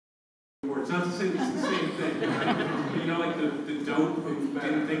awards. Not to say it's the same thing, right? You know, like the dope who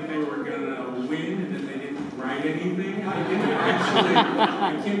didn't think they were gonna win and then they didn't write anything. I didn't actually.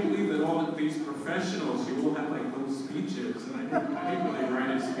 I can't believe that all of these professionals, you all have like little speeches, and I didn't really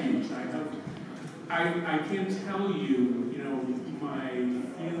write a speech. I can't tell you, you know, my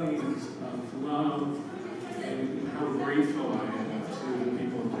feelings of love and how grateful I am to the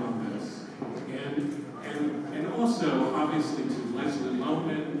people of Columbus, and also obviously to Leslie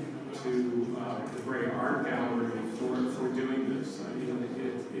Loman, to the Gray Art Gallery for doing this. I mean,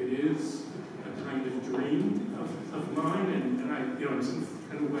 it is a kind of dream of mine, and I, you know, in some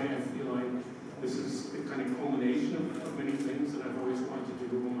kind of way, I feel like this is the kind of culmination of many things that I've always wanted to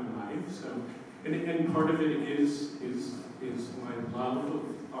do all my life. So, and part of it is my love of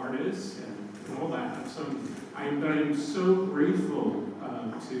artists and all that. So I'm so grateful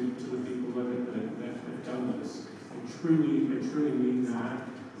to the people that have done this. I truly mean that.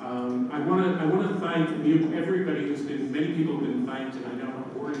 I want to thank everybody who's been. Many people have been thanked, and I know our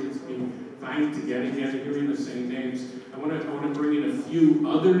board is being thanked again, hearing the same names. I want to bring in a few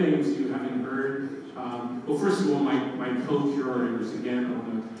other names you haven't heard. Well, first of all, my co-curators again. I want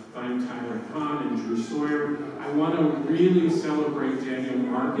to thank Tyler Kahn and Drew Sawyer. I want to really celebrate Daniel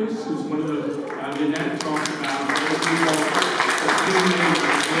Marcus, who's one of the Nanette talked about. Daniel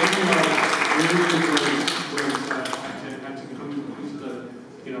had to come to the,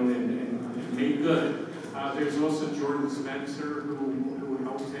 you know, and make good. There's also Jordan Spencer who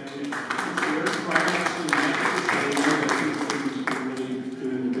helped him.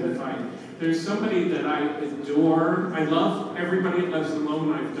 There's somebody that I adore. I love everybody at Leslie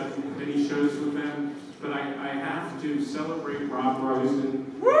Loman. I've done many shows with them, but I have to celebrate Rob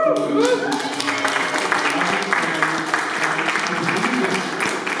Rosen. You're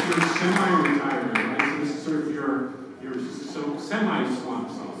semi-retired, right? So this is sort of your so semi-swamp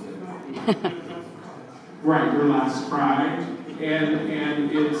song. Right, your last cry,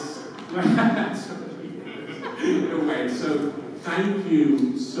 and it's in a way. So thank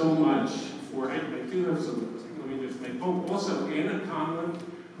you so much for. I do have some. Let me just make. Oh, also Anna Conlon,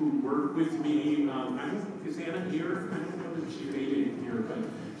 who worked with me. Is Anna here? I don't know if she made it here, but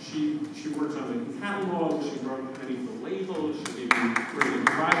she worked on the catalog. She wrote many of the labels. She gave me great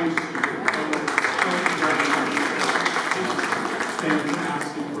advice.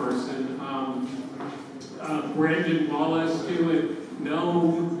 Fantastic person. Brandon Wallace,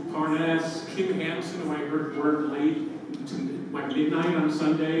 Noam Parnas, Kim Hansen, who I heard work late, like midnight on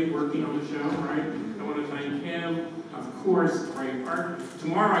Sunday, working on the show, right? I want to thank him. Of course, Gray Art.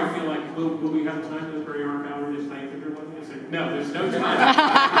 Tomorrow I feel like, will we have time at the Gray Art Gallery to thank everyone? I said, no, there's no time.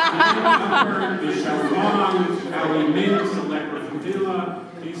 Michelle Long, Ali Mintz, Allegra Fadilla,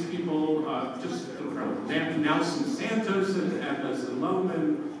 these people, just incredible. Nelson Santos and Leslie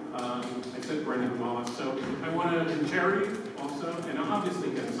Loman. I said Brendan Wallace, so I want to, and Jerry also, and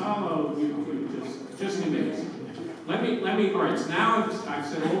obviously Gonzalo, you just amazing. Let me, all right, so now I've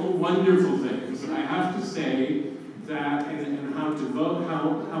said all the wonderful things, and I have to say that, and how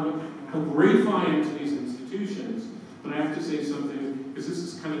grateful I am to these institutions, but I have to say something, because this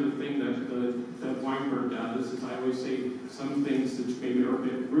is kind of the thing that Weinberg does, is I always say some things that maybe are a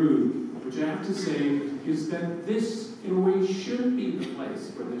bit rude, which I have to say is that this, in a way, should be the place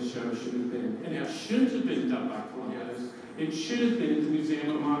where this show should have been. And it should have been done by Columbus. It should have been at the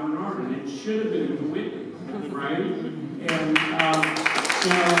Museum of Modern Art, and it should have been at the Whitney, right? And I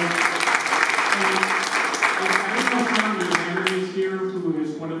know Tom Henry is here, who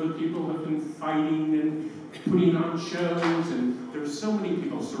is one of the people who have been fighting and putting on shows, and there's so many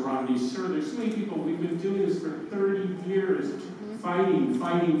people, Sarandi Sir, there's so many people, we've been doing this for 30 years, fighting,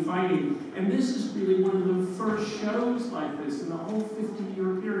 and this is really one of the first shows like this in the whole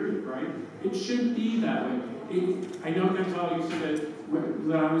 50-year period, right? It should be that way. I know Gonzalo, you said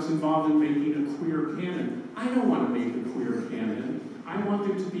that I was involved in making a queer canon. I don't want to make a queer canon. I want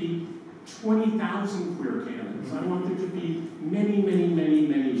there to be 20,000 queer canons. I want there to be many, many, many,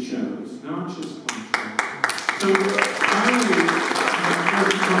 many shows, not just one show. So finally, I want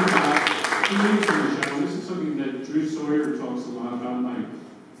to talk about themes in the show. This is something that Drew Sawyer talks a lot about, my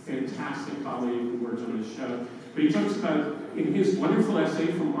fantastic colleague who works on his show. But he talks about, in his wonderful essay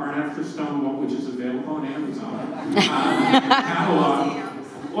from Art After Stonewall, which is available on Amazon, catalog.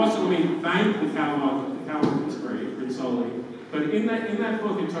 Also, let me thank the catalog. The catalog is great, Rizzoli. But in that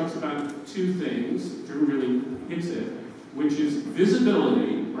book, it talks about two things. Drew really hits it, which is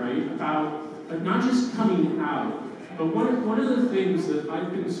visibility, right? About not just coming out, but one of the things that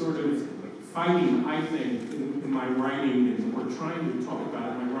I've been sort of fighting, I think, in my writing, or trying to talk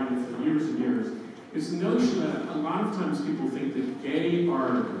about in my writing for years and years, is the notion that a lot of times people think that gay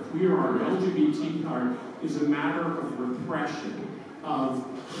art, or queer art, or LGBT art is a matter of repression, of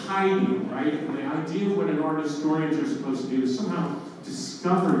hiding, right? And the idea of what an art historians are supposed to do is somehow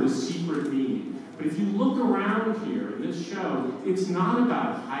discover the secret meaning. But if you look around here in this show, it's not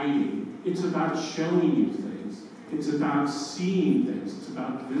about hiding, it's about showing you things. It's about seeing things, it's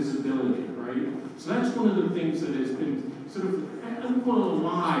about visibility, right? So that's one of the things that has been sort of, I don't call it a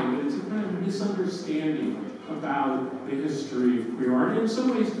lie, but it's a kind of misunderstanding about the history of queer art, and in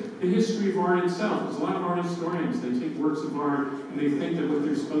some ways, the history of art itself. Because a lot of art historians, they take works of art and they think that what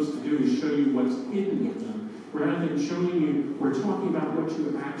they're supposed to do is show you what's hidden in them, rather than showing you, we're talking about what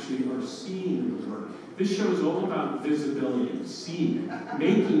you actually are seeing in the work. This show is all about visibility, seeing,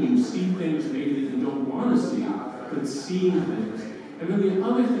 making you see things maybe that you don't want to see, but seeing things. And then the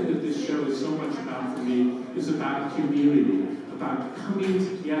other thing that this show is so much about for me is about community, about coming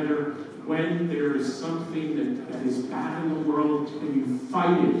together when there is something that is bad in the world, and you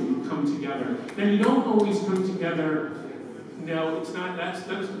fight it, you come together. Now, you don't always come together, no, it's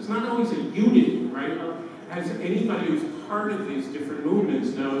not always a unity, right? As anybody who's part of these different movements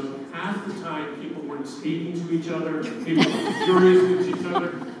knows, half the time people weren't speaking to each other, people were furious with each other.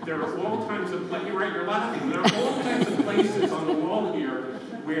 There are all kinds of places, you're right, you're laughing, there are all kinds of places on the wall here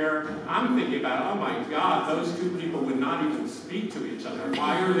where I'm thinking about, oh my God, those two people would not even speak to each other.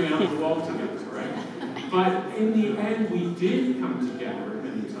 Why are they on the wall together, right? But in the end, we did come together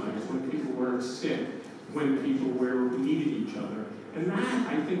many times when people were sick, when people needed each other. And that,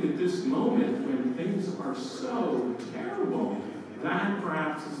 I think, at this moment, when things are so terrible, that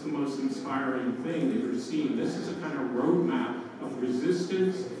perhaps is the most inspiring thing that you're seeing. This is a kind of roadmap of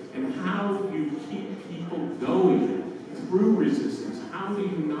resistance and how you keep people going through resistance. How do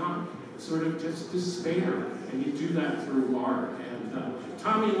you not sort of just despair? And you do that through art. And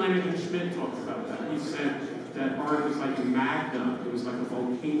Tommy Lennon Schmidt talked about that. He said that art was like a magnet. It was like a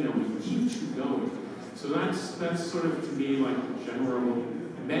volcano. It keeps you going. So that's sort of, to me, like the general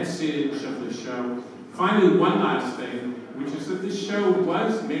message of the show. Finally, one last thing, which is that this show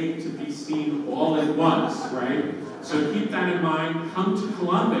was made to be seen all at once, right? So keep that in mind. Come to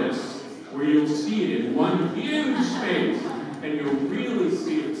Columbus, where you'll see it in one huge space, and you'll really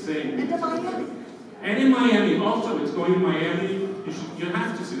see it sing. And in Miami. And in Miami, also, it's going to Miami. You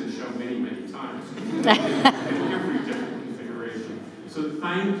have to see the show many, many times. In every different configuration. So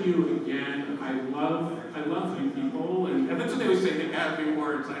thank you again. I love you people, and that's what they always say, the happy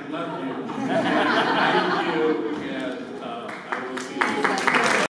words. I love you. Thank you again.